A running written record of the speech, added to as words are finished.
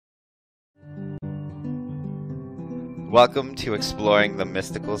Welcome to Exploring the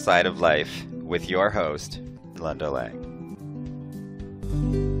Mystical Side of Life with your host, Linda Lang.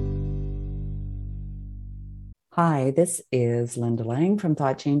 Hi, this is Linda Lang from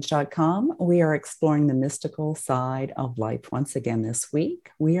ThoughtChange.com. We are exploring the mystical side of life once again this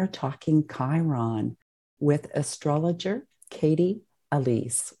week. We are talking Chiron with astrologer Katie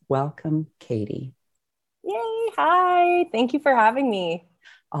Elise. Welcome, Katie. Yay, hi. Thank you for having me.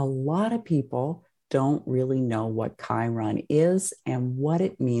 A lot of people don't really know what Chiron is and what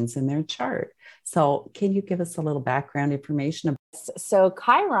it means in their chart. So can you give us a little background information? So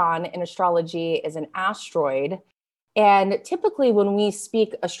Chiron in astrology is an asteroid. And typically when we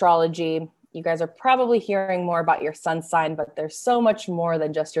speak astrology, you guys are probably hearing more about your sun sign, but there's so much more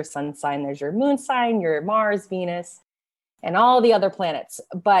than just your sun sign. There's your moon sign, your Mars, Venus, and all the other planets.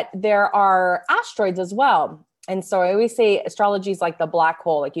 But there are asteroids as well. And so I always say astrology is like the black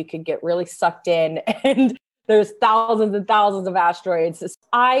hole, like you could get really sucked in and there's thousands and thousands of asteroids.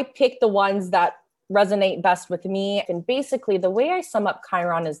 I pick the ones that resonate best with me. And basically the way I sum up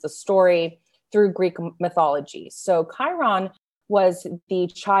Chiron is the story through Greek mythology. So Chiron was the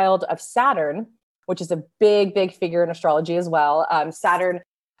child of Saturn, which is a big, big figure in astrology as well. Saturn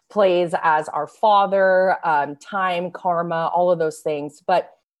plays as our father, time, karma, all of those things. But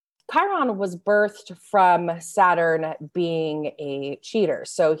Chiron was birthed from Saturn being a cheater.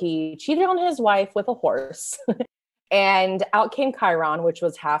 So he cheated on his wife with a horse and out came Chiron, which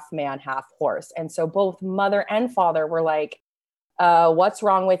was half man, half horse. And so both mother and father were like, what's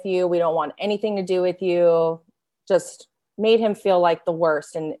wrong with you? We don't want anything to do with you. Just made him feel like the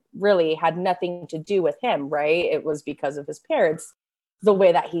worst and really had nothing to do with him, right? It was because of his parents, the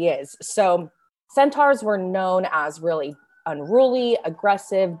way that he is. So centaurs were known as really unruly,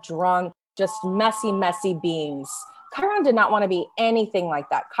 aggressive, drunk, just messy, messy beings. Chiron did not want to be anything like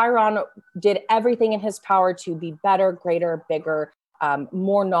that. Chiron did everything in his power to be better, greater, bigger,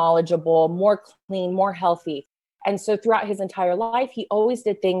 more knowledgeable, more clean, more healthy. And so throughout his entire life, he always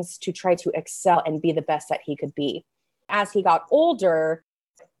did things to try to excel and be the best that he could be. As he got older,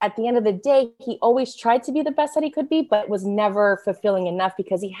 at the end of the day, he always tried to be the best that he could be, but was never fulfilling enough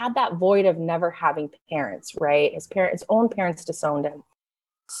because he had that void of never having parents, right? His own parents disowned him.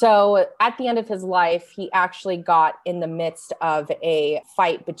 So at the end of his life, he actually got in the midst of a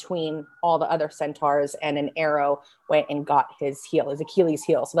fight between all the other centaurs, and an arrow went and got his Achilles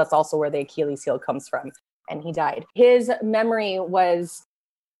heel. So that's also where the Achilles heel comes from. And he died. His memory was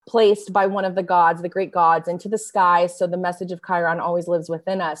placed by one of the gods, the Greek gods, into the sky. So the message of Chiron always lives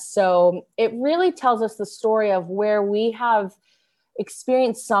within us. So it really tells us the story of where we have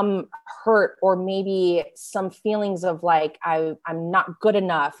experienced some hurt or maybe some feelings of like, I'm not good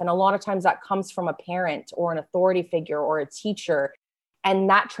enough. And a lot of times that comes from a parent or an authority figure or a teacher. And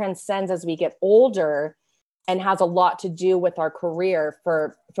that transcends as we get older and has a lot to do with our career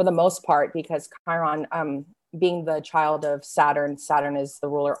for the most part, because Chiron, being the child of Saturn is the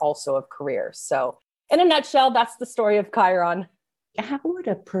ruler also of career. So in a nutshell, that's the story of Chiron. How would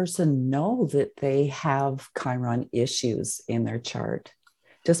a person know that they have Chiron issues in their chart?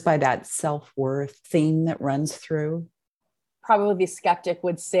 Just by that self-worth theme that runs through? Probably the skeptic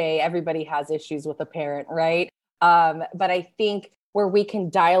would say everybody has issues with a parent, right? But I think where we can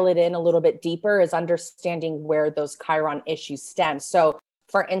dial it in a little bit deeper is understanding where those Chiron issues stem. So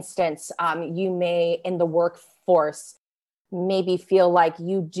for instance, you may in the workforce maybe feel like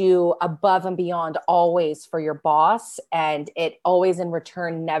you do above and beyond always for your boss, and it always in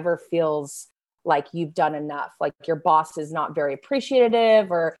return never feels like you've done enough. Like your boss is not very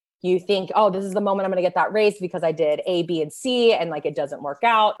appreciative, or you think, oh, this is the moment I'm going to get that raise because I did A, B, and C, and like it doesn't work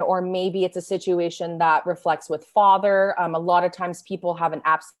out. Or maybe it's a situation that reflects with father. A lot of times people have an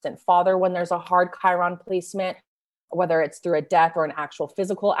absent father when there's a hard Chiron placement, whether it's through a death or an actual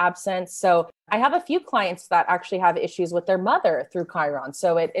physical absence. So I have a few clients that actually have issues with their mother through Chiron.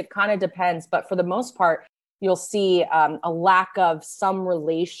 So it kind of depends. But for the most part, you'll see a lack of some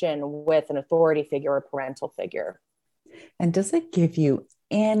relation with an authority figure or parental figure. And does it give you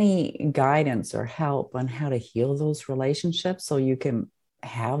any guidance or help on how to heal those relationships so you can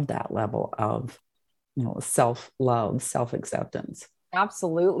have that level of, self-love, self-acceptance?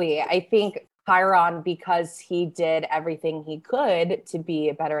 Absolutely. I think Chiron, because he did everything he could to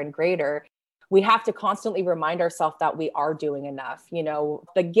be better and greater, we have to constantly remind ourselves that we are doing enough.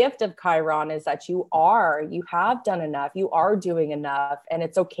 The gift of Chiron is that you have done enough, you are doing enough, and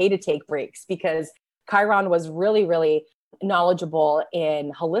it's okay to take breaks, because Chiron was really, really knowledgeable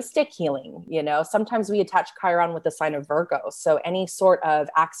in holistic healing. Sometimes we attach Chiron with the sign of Virgo. So any sort of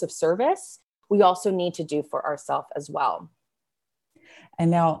acts of service, we also need to do for ourselves as well. And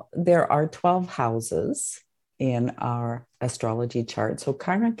now there are 12 houses in our astrology chart. So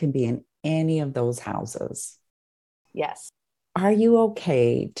Chiron can be in any of those houses. Yes. Are you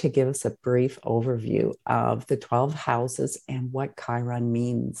okay to give us a brief overview of the 12 houses and what Chiron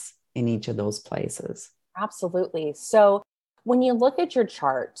means in each of those places? Absolutely. So when you look at your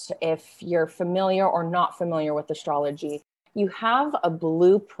chart, if you're familiar or not familiar with astrology, you have a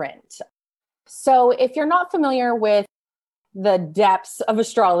blueprint. So if you're not familiar with the depths of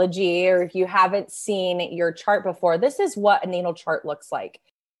astrology, or if you haven't seen your chart before, this is what a natal chart looks like.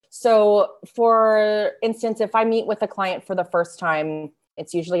 So for instance, if I meet with a client for the first time,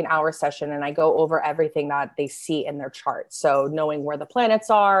 it's usually an hour session and I go over everything that they see in their chart. So knowing where the planets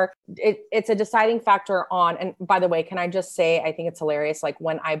are, it's a deciding factor on, and by the way, can I just say, I think it's hilarious. Like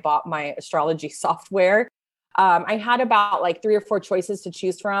when I bought my astrology software, I had about like 3 or 4 choices to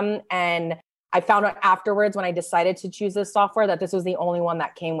choose from. And I found out afterwards when I decided to choose this software that this was the only one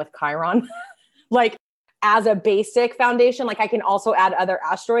that came with Chiron. Like as a basic foundation, like I can also add other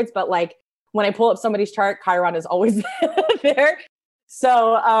asteroids, but like when I pull up somebody's chart, Chiron is always there.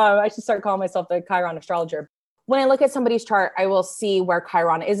 So I should start calling myself the Chiron astrologer. When I look at somebody's chart, I will see where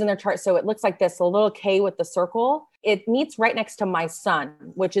Chiron is in their chart. So it looks like this, a little K with the circle. It meets right next to my sun,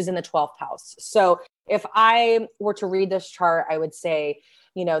 which is in the 12th house. So if I were to read this chart, I would say,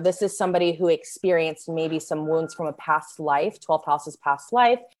 you know, this is somebody who experienced maybe some wounds from a past life. 12th house is past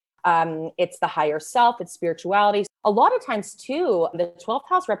life. It's the higher self, it's spirituality. A lot of times too, the 12th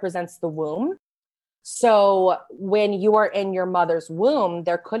house represents the womb. So when you are in your mother's womb,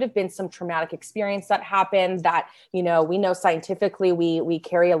 there could have been some traumatic experience that happened that, you know, we know scientifically we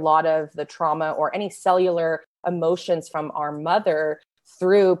carry a lot of the trauma or any cellular emotions from our mother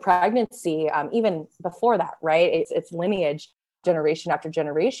through pregnancy, even before that, right? It's lineage, generation after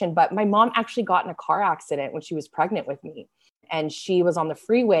generation. But my mom actually got in a car accident when she was pregnant with me. And she was on the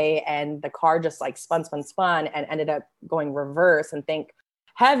freeway and the car just like spun and ended up going reverse. And thank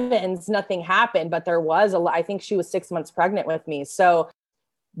heavens, nothing happened. But there was I think she was 6 months pregnant with me. So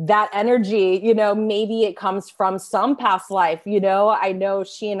that energy, you know, maybe it comes from some past life. You know, I know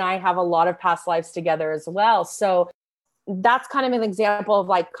she and I have a lot of past lives together as well. So that's kind of an example of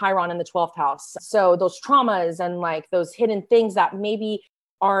like Chiron in the 12th house. So those traumas and like those hidden things that maybe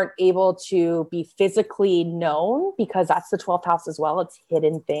aren't able to be physically known, because that's the 12th house as well. It's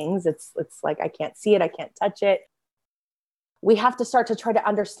hidden things. It's like, I can't see it. I can't touch it. We have to start to try to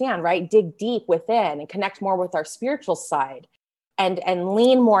understand, right? Dig deep within and connect more with our spiritual side and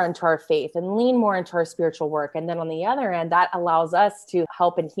lean more into our faith and lean more into our spiritual work. And then on the other end, that allows us to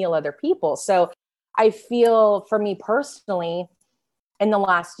help and heal other people. So I feel for me personally, in the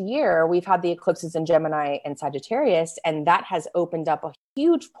last year, we've had the eclipses in Gemini and Sagittarius, and that has opened up a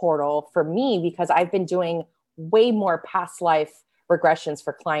huge portal for me because I've been doing way more past life regressions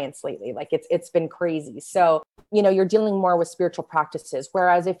for clients lately. Like it's been crazy. So, you know, you're dealing more with spiritual practices.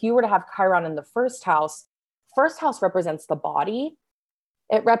 Whereas if you were to have Chiron in the first house represents the body.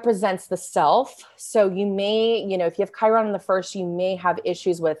 It represents the self. So you may, you know, if you have Chiron in the first, you may have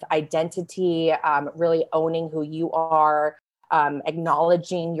issues with identity, really owning who you are,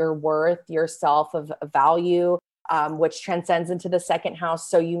 acknowledging your worth, your self of value, which transcends into the second house.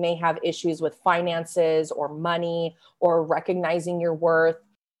 So you may have issues with finances or money or recognizing your worth.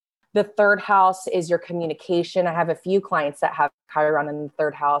 The third house is your communication. I have a few clients that have Chiron in the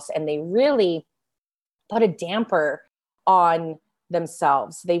third house, and they really put a damper on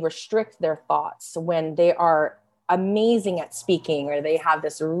themselves. They restrict their thoughts when they are amazing at speaking, or they have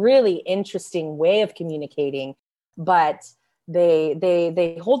this really interesting way of communicating, but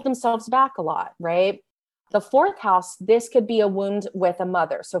they hold themselves back a lot, right? The fourth house, this could be a wound with a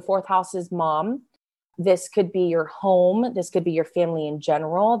mother. So fourth house is mom. This could be your home. This could be your family in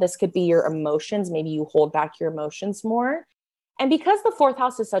general. This could be your emotions. Maybe you hold back your emotions more. And because the fourth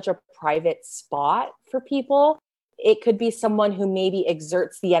house is such a private spot for people, it could be someone who maybe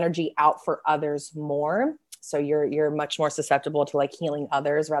exerts the energy out for others more. So you're much more susceptible to like healing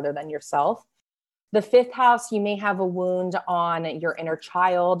others rather than yourself. The fifth house, you may have a wound on your inner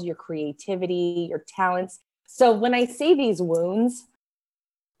child, your creativity, your talents. So when I say these wounds,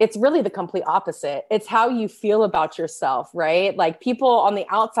 it's really the complete opposite. It's how you feel about yourself, right? Like people on the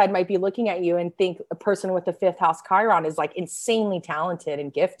outside might be looking at you and think a person with the fifth house Chiron is like insanely talented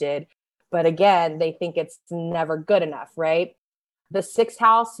and gifted. But again, they think it's never good enough, right? The sixth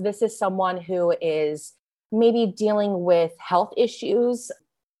house, this is someone who is maybe dealing with health issues.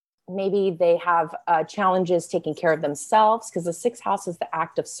 Maybe they have challenges taking care of themselves, because the sixth house is the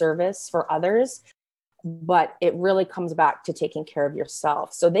act of service for others, but it really comes back to taking care of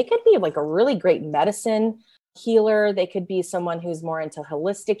yourself. So they could be like a really great medicine healer. They could be someone who's more into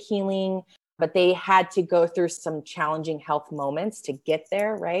holistic healing. but they had to go through some challenging health moments to get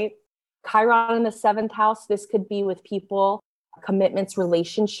there, right? Chiron in the seventh house, this could be with people, commitments,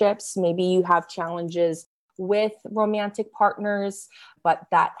 relationships. Maybe you have challenges with romantic partners, but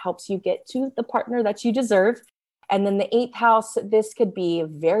that helps you get to the partner that you deserve. And then the eighth house, this could be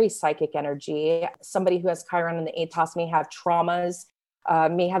very psychic energy. Somebody who has Chiron in the eighth house may have traumas,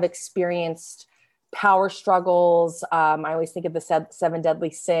 may have experienced power struggles. I always think of the seven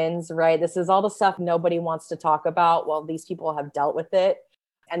deadly sins, right? This is all the stuff nobody wants to talk about. Well, these people have dealt with it,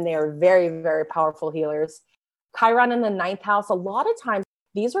 and they are very, very powerful healers. Chiron in the ninth house, a lot of times,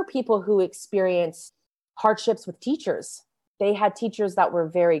 these are people who experience hardships with teachers. They had teachers that were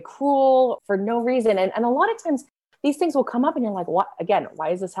very cruel for no reason. And a lot of times these things will come up and you're like, what? Again, why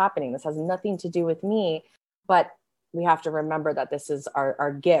is this happening? This has nothing to do with me. But we have to remember that this is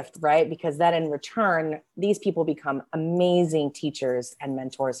our gift, right? Because then in return, these people become amazing teachers and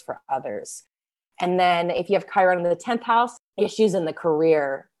mentors for others. And then if you have Chiron in the 10th house, issues in the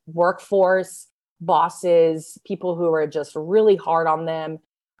career, workforce, bosses, people who are just really hard on them,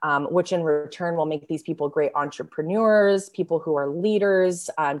 which in return will make these people great entrepreneurs, people who are leaders,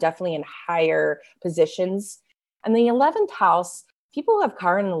 definitely in higher positions. And the 11th house, people who have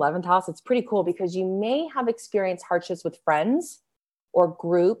Chiron in the 11th house, it's pretty cool because you may have experienced hardships with friends or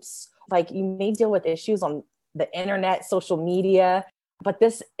groups. Like you may deal with issues on the internet, social media, but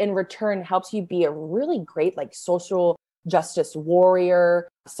this in return helps you be a really great like social justice warrior,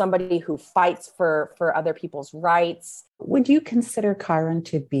 somebody who fights for other people's rights. Would you consider Chiron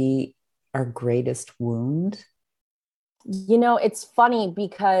to be our greatest wound? You know, it's funny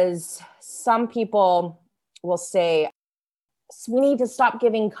because some people will say, we need to stop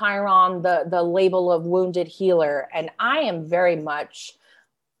giving Chiron the label of wounded healer. And I am very much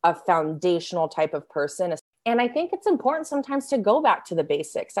a foundational type of person. And I think it's important sometimes to go back to the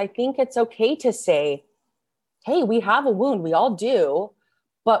basics. I think it's okay to say, hey, we have a wound, we all do,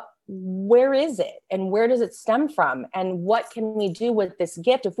 but where is it? And where does it stem from? And what can we do with this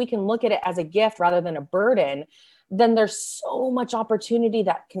gift? If we can look at it as a gift rather than a burden, then there's so much opportunity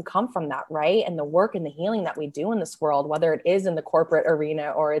that can come from that, right? And the work and the healing that we do in this world, whether it is in the corporate arena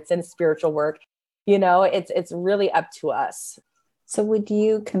or it's in spiritual work, you know, it's really up to us. So would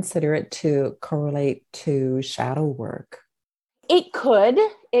you consider it to correlate to shadow work? It could.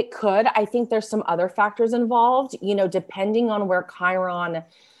 I think there's some other factors involved, you know, depending on where Chiron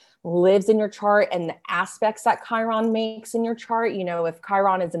lives in your chart and the aspects that Chiron makes in your chart. You know, if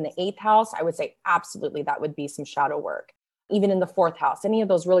Chiron is in the 8th house, I would say absolutely that would be some shadow work. Even in the 4th house, any of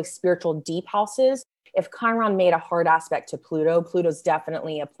those really spiritual deep houses, if Chiron made a hard aspect to Pluto, Pluto's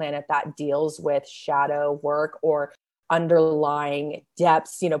definitely a planet that deals with shadow work or underlying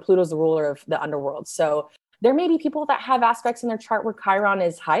depths. You know, Pluto's the ruler of the underworld. So there may be people that have aspects in their chart where Chiron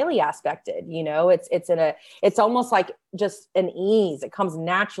is highly aspected. You know, it's almost like just an ease. It comes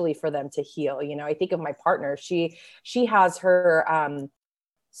naturally for them to heal. You know, I think of my partner. She has her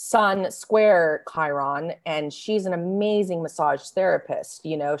sun square Chiron, and she's an amazing massage therapist.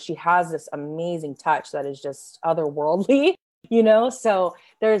 You know, she has this amazing touch that is just otherworldly. You know, so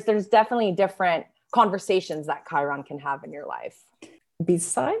there's definitely different conversations that Chiron can have in your life.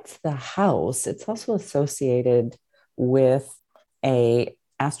 Besides the house, it's also associated with a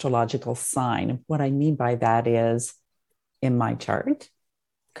astrological sign. What I mean by that is, in my chart,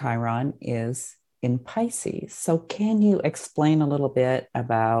 Chiron is in Pisces. So can you explain a little bit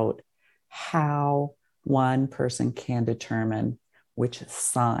about how one person can determine which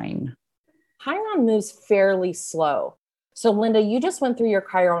sign? Chiron moves fairly slow. So Linda, you just went through your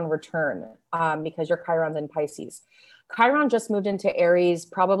Chiron return because your Chiron's in Pisces. Chiron just moved into Aries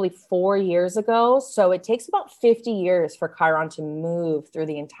probably 4 years ago. So it takes about 50 years for Chiron to move through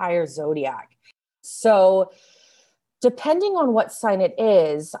the entire zodiac. So depending on what sign it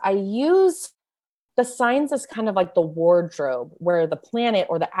is, I use the signs as kind of like the wardrobe where the planet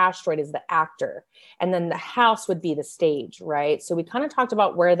or the asteroid is the actor. And then the house would be the stage, right? So we kind of talked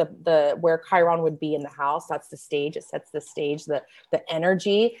about where where Chiron would be in the house. That's the stage. It sets the stage, the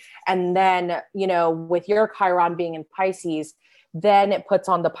energy. And then, you know, with your Chiron being in Pisces, then it puts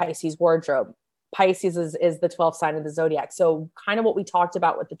on the Pisces wardrobe. Pisces is the 12th sign of the zodiac. So kind of what we talked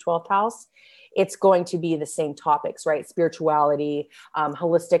about with the 12th house, it's going to be the same topics, right? Spirituality,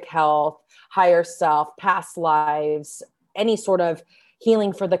 holistic health, higher self, past lives, any sort of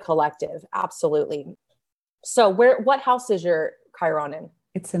healing for the collective. Absolutely. So what house is your Chiron in?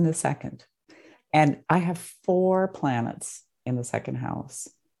 It's in the 2nd. And I have 4 planets in the 2nd house.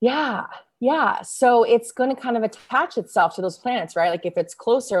 Yeah. Yeah. So it's going to kind of attach itself to those planets, right? Like if it's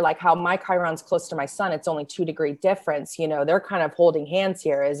closer, like how my Chiron's close to my sun, it's only 2-degree difference. They're kind of holding hands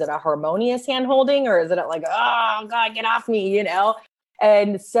here. Is it a harmonious hand holding, or is it like, oh God, get off me,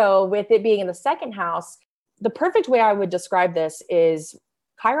 And so with it being in the second house, the perfect way I would describe this is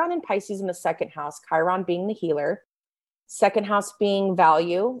Chiron and Pisces in the second house, Chiron being the healer, second house being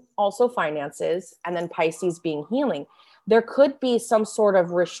value, also finances, and then Pisces being healing. There could be some sort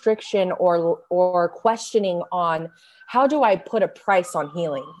of restriction or questioning on how do I put a price on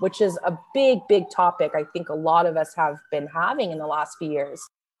healing, which is a big topic I think a lot of us have been having in the last few years,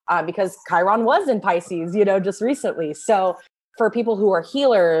 because Chiron was in Pisces, just recently. So for people who are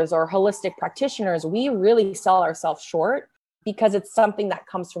healers or holistic practitioners, we really sell ourselves short because it's something that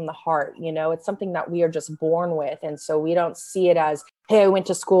comes from the heart. It's something that we are just born with. And so we don't see it as, hey, I went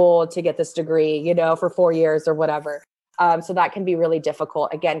to school to get this degree, for 4 years or whatever. So that can be really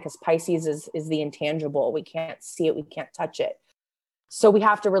difficult, again, because Pisces is the intangible. We can't see it. We can't touch it. So we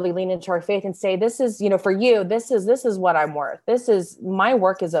have to really lean into our faith and say, this is, for you, this is what I'm worth. My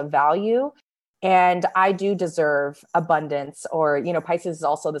work is of value, and I do deserve abundance. Or, Pisces is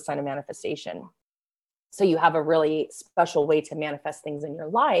also the sign of manifestation. So you have a really special way to manifest things in your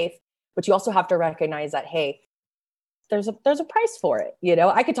life, but you also have to recognize that, hey, there's a price for it.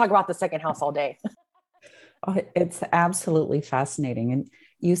 I could talk about the second house all day. Oh, it's absolutely fascinating. And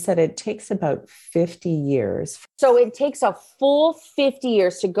you said it takes about 50 years. So it takes a full 50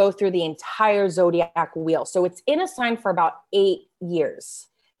 years to go through the entire zodiac wheel. So it's in a sign for about 8 years,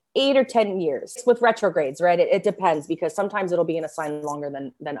 8 or 10 years with retrogrades, right? It depends, because sometimes it'll be in a sign longer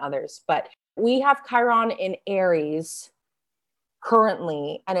than others. But we have Chiron in Aries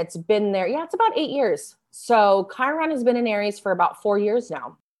currently, and it's been there. Yeah, it's about 8 years. So Chiron has been in Aries for about 4 years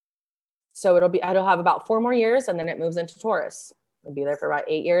now. So it'll have about 4 more years, and then it moves into Taurus. It'll be there for about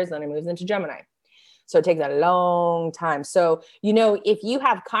 8 years, then it moves into Gemini. So it takes a long time. So, if you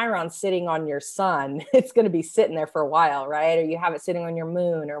have Chiron sitting on your sun, it's going to be sitting there for a while, right? Or you have it sitting on your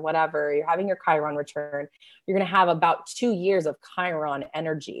moon or whatever, you're having your Chiron return, you're going to have about 2 years of Chiron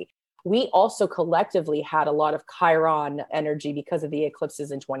energy. We also collectively had a lot of Chiron energy because of the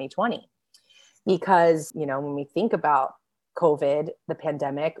eclipses in 2020. Because, when we think about COVID, the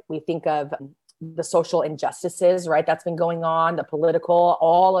pandemic, we think of the social injustices, right? That's been going on, the political,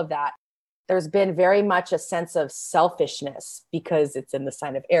 all of that. There's been very much a sense of selfishness because it's in the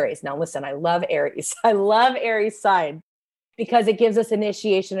sign of Aries. Now, listen, I love Aries. I love Aries sign because it gives us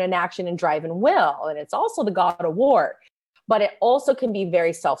initiation and action and drive and will. And it's also the god of war, but it also can be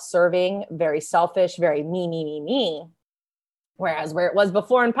very self-serving, very selfish, very me. Whereas where it was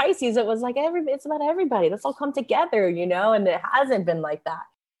before in Pisces, it was like it's about everybody. Let's all come together, and it hasn't been like that.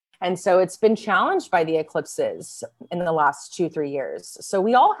 And so it's been challenged by the eclipses in the last 2-3 years. So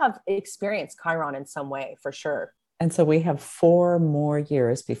we all have experienced Chiron in some way, for sure. And so we have 4 more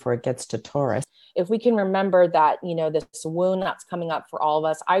years before it gets to Taurus. If we can remember that, this wound that's coming up for all of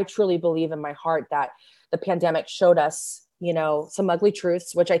us, I truly believe in my heart that the pandemic showed us, some ugly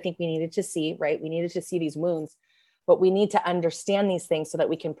truths, which I think we needed to see, right? We needed to see these wounds. But we need to understand these things so that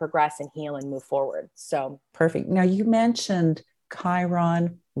we can progress and heal and move forward. So perfect. Now, you mentioned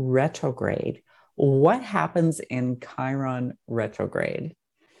Chiron retrograde. What happens in Chiron retrograde?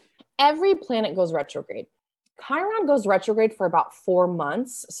 Every planet goes retrograde. Chiron goes retrograde for about 4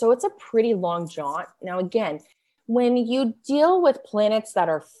 months. So it's a pretty long jaunt. Now, again, when you deal with planets that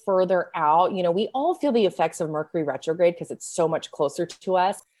are further out, we all feel the effects of Mercury retrograde because it's so much closer to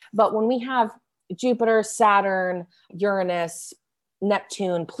us. But when we have Jupiter, Saturn, Uranus,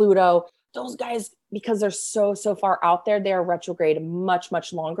 Neptune, Pluto, those guys, because they're so far out there, they are retrograde much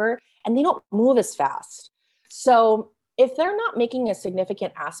longer, and they don't move as fast. So if they're not making a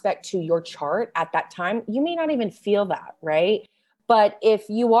significant aspect to your chart at that time, you may not even feel that, right? But if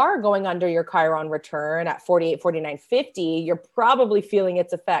you are going under your Chiron return at 48, 49, 50, you're probably feeling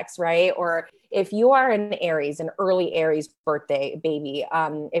its effects, right? Or if you are an Aries, an early Aries birthday baby,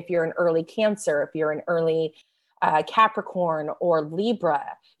 if you're an early Cancer, if you're an early Capricorn or Libra,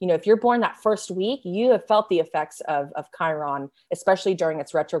 if you're born that first week, you have felt the effects of Chiron, especially during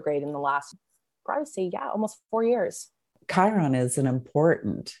its retrograde in the last, probably say, almost 4 years. Chiron is an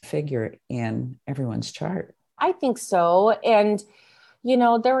important figure in everyone's chart. I think so. And,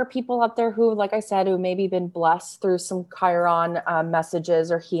 there are people out there who, like I said, who maybe been blessed through some Chiron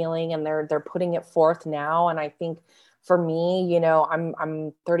messages or healing, and they're putting it forth now. And I think for me,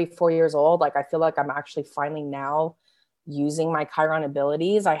 I'm 34 years old. Like, I feel like I'm actually finally now using my Chiron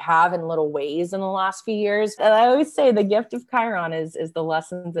abilities. I have in little ways in the last few years. And I always say the gift of Chiron is the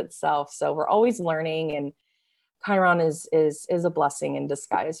lessons itself. So we're always learning, and Chiron is a blessing in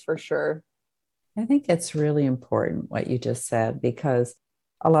disguise for sure. I think it's really important what you just said, because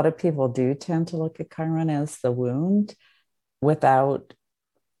a lot of people do tend to look at Chiron as the wound without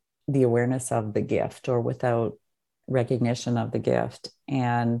the awareness of the gift, or without recognition of the gift.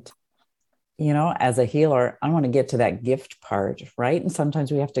 And, as a healer, I want to get to that gift part, right? And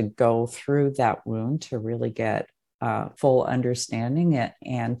sometimes we have to go through that wound to really get full understanding it,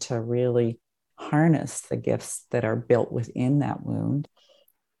 and to really harness the gifts that are built within that wound.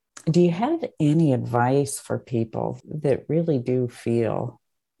 Do you have any advice for people that really do feel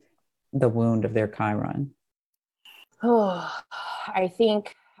the wound of their Chiron? Oh, I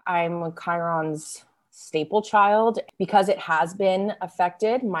think I'm Chiron's staple child because it has been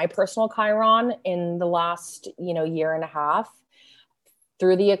affected, my personal Chiron, in the last, year and a half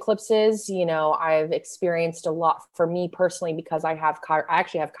through the eclipses. I've experienced a lot for me personally because I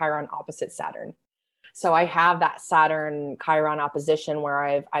actually have Chiron opposite Saturn. So I have that Saturn Chiron opposition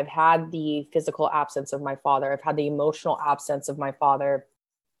where I've had the physical absence of my father. I've had the emotional absence of my father.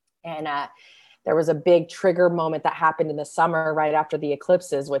 And there was a big trigger moment that happened in the summer right after the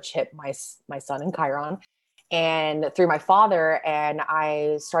eclipses, which hit my son in Chiron and through my father. And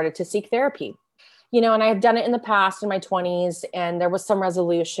I started to seek therapy, and I've done it in the past in my 20s, and there was some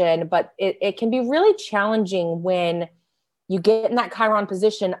resolution, but it can be really challenging when you get in that Chiron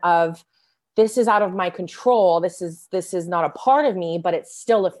position of, this is out of my control. This is not a part of me, but it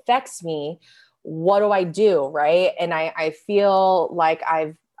still affects me. What do I do? Right. And I feel like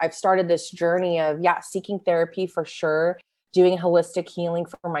I've started this journey of, seeking therapy for sure, doing holistic healing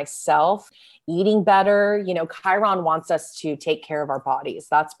for myself, eating better. Chiron wants us to take care of our bodies.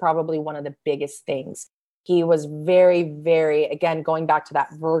 That's probably one of the biggest things. He was very, very, again, going back to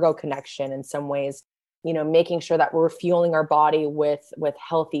that Virgo connection in some ways, making sure that we're fueling our body with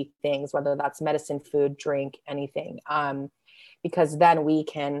healthy things, whether that's medicine, food, drink, anything, because then we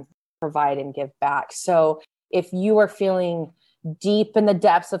can provide and give back. So if you are feeling deep in the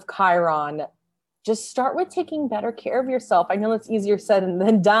depths of Chiron, just start with taking better care of yourself. I know it's easier said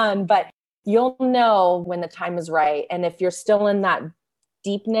than done, but you'll know when the time is right. And if you're still in that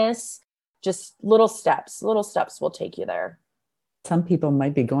deepness, just little steps will take you there. Some people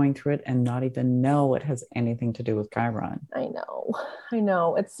might be going through it and not even know it has anything to do with Chiron. I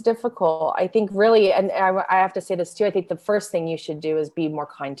know. It's difficult. I think really, and I have to say this too, I think the first thing you should do is be more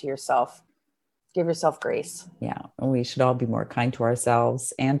kind to yourself. Give yourself grace. Yeah. We should all be more kind to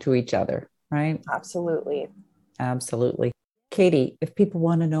ourselves and to each other, right? Absolutely. Absolutely. Katie, if people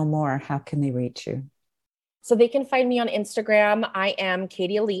want to know more, how can they reach you? So they can find me on Instagram. I am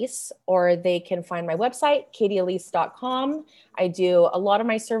Katie Elise, or they can find my website, katieelise.com. I do a lot of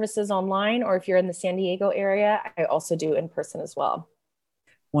my services online, or if you're in the San Diego area, I also do in person as well.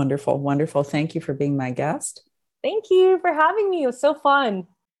 Wonderful. Wonderful. Thank you for being my guest. Thank you for having me. It was so fun.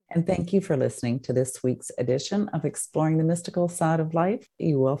 And thank you for listening to this week's edition of Exploring the Mystical Side of Life.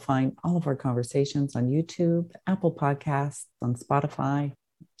 You will find all of our conversations on YouTube, Apple Podcasts, on Spotify.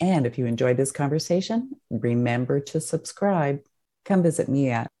 And if you enjoyed this conversation, remember to subscribe. Come visit me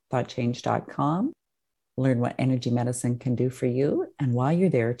at thoughtchange.com. Learn what energy medicine can do for you. And while you're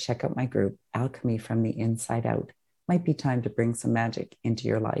there, check out my group, Alchemy from the Inside Out. Might be time to bring some magic into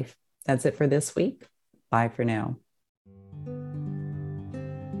your life. That's it for this week. Bye for now.